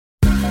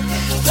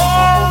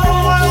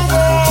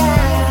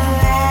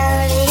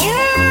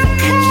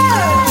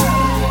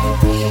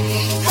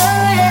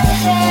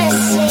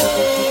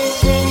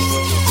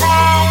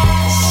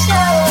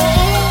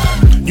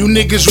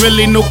niggas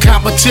really no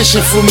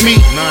competition for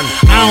me.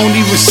 I don't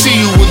even see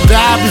you, will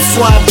die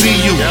before I be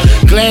you.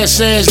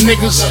 Glass ass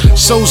niggas,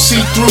 so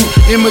see-through,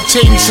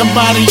 imitating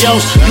somebody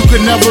else, you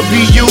could never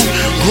be you.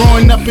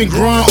 Growing up and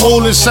growing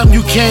old is something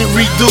you can't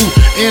redo.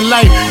 In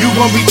life, you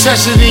gon' be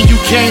tested and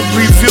you can't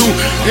review.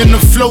 And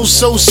the flow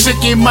so sick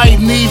it might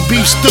need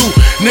beef stew.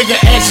 Nigga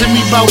asking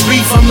me about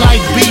beef, I'm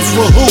like, beef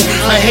for who?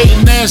 A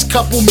hating ass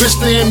couple,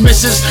 Mr. and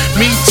Mrs.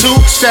 Me too.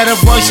 Instead of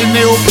voicing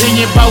their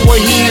opinion about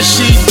what he and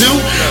she do,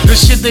 the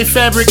shit they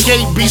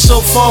fabricate be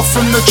so far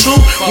from the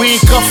truth. We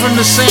ain't cut from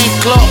the same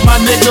cloth, my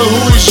nigga,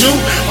 who is you?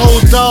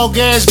 Old dog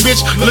ass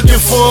bitch,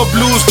 looking for a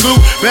blues clue.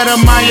 Better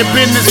mind your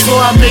business before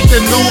I make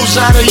the news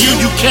out of you.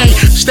 You can't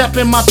step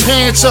in my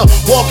pants up,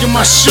 walk in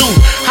my shoe.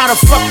 How the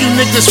fuck you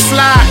niggas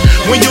fly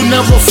when you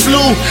never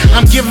flew?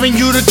 I'm giving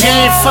you the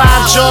game 5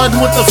 Jordan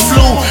with the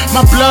flu.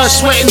 My blood,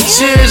 sweat, and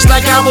tears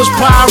like I was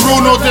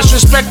Pyru. No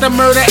disrespect to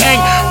Murder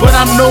Inc., but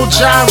I'm no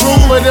Ja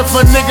Rule. But if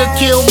a nigga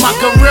kill my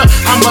career,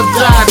 I'ma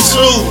die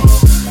too.